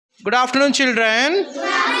Good afternoon, children.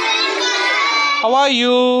 How are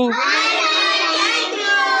you?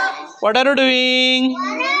 What are you doing?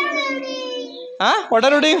 Huh? What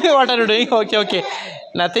are you doing? What are you doing? Okay.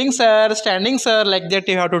 Nothing, sir. Standing, sir. Like that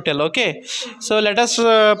you have to tell. Okay. So let us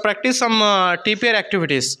practice some TPR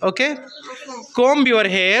activities. Okay. Comb your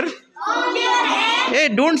hair. Hey,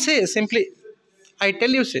 don't say. Simply, I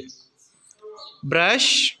tell you say.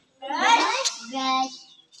 Brush.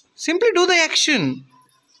 Simply do the action.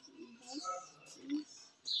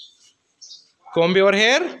 Comb your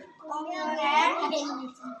hair.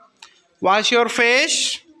 Wash your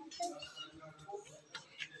face.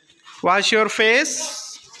 Wash your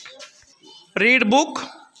face. Read book.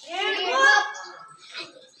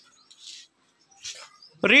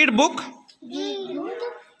 Read book.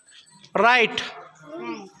 Write.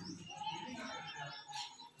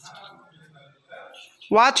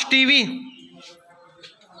 Watch TV.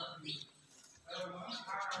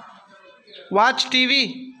 Watch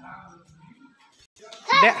TV.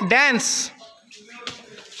 Dance.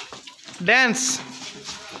 Dance.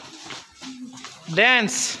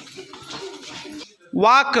 Dance.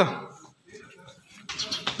 Walk.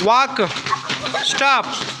 Walk. Stop.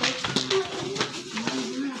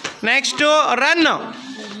 Next, run.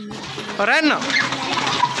 Run.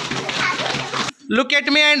 Look at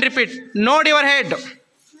me and repeat. Nod your head.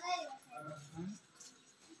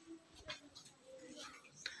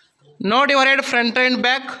 Nod your head front and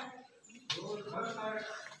back.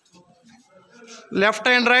 Left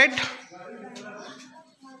and right.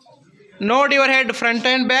 Nod your head front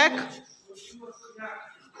and back.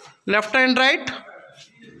 Left and right.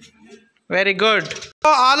 Very good. So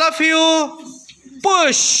all of you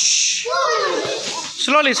push.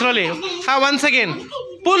 Slowly. Once again.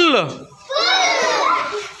 Pull.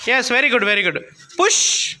 Yes, very good.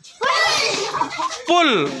 Push.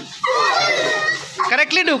 Pull.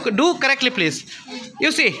 Correctly do correctly, please.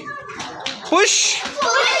 You see. Push.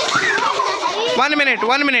 1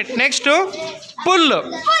 minute. Next to pull.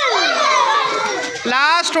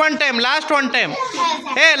 Last one time.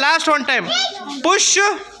 Hey, last one time. Push.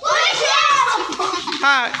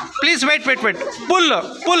 Please wait.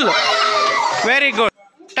 Pull. Very good.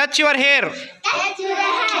 Touch your hair.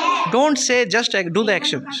 Don't say, just do the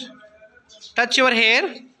actions. Touch your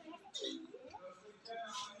hair.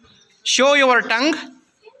 Show your tongue.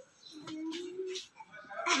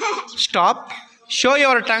 Stop. Show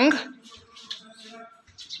your tongue.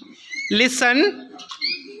 Listen.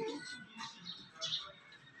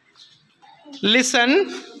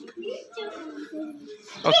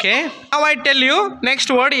 Okay. Now I tell you next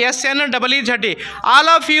word. SNEEZD. All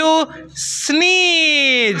of you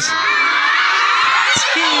sneeze.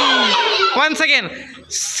 Once again.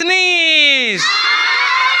 Sneeze.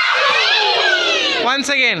 Once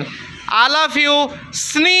again. All of you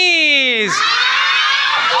sneeze.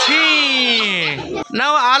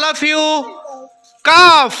 Now all of you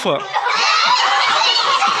cough.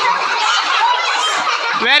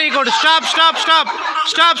 Very good. Stop.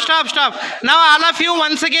 Now all of you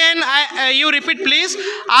once again, you repeat please.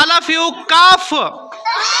 All of you cough.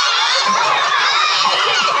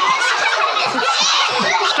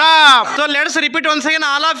 Stop. So let us repeat once again.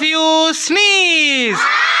 All of you sneeze.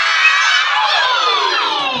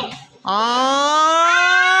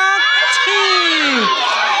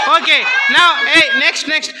 Okay. Now, hey,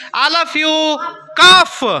 next. All of you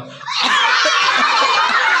cough.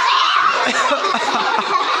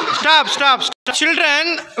 Stop.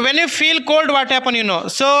 Children, when you feel cold, what happen, you know?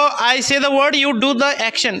 So I say the word, you do the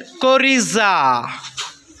action. Coriza.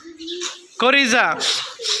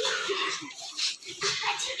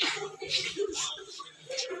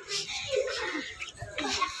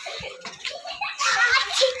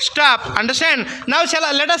 Stop. Understand? Now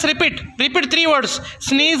let us repeat. Repeat 3 words.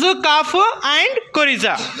 Sneeze, cough and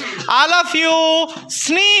coriza. All of you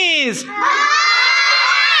sneeze.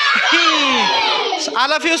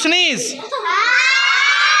 All of you sneeze.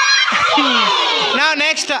 Now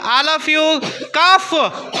next, all of you cough.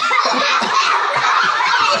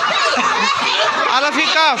 All of you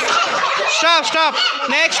cough. Stop.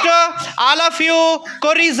 Next, all of you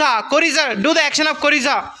coriza. Do the action of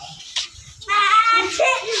coriza.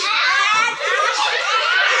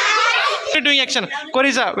 Doing action.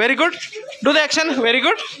 Coriza. Very good. Do the action. Very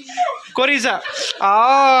good. Coriza.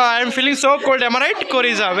 I am feeling so cold. Am I right?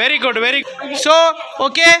 Coriza. Very good. So,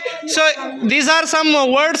 okay. So, these are some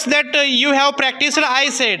words that you have practiced. I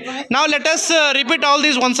said. Now, let us repeat all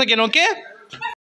these once again. Okay.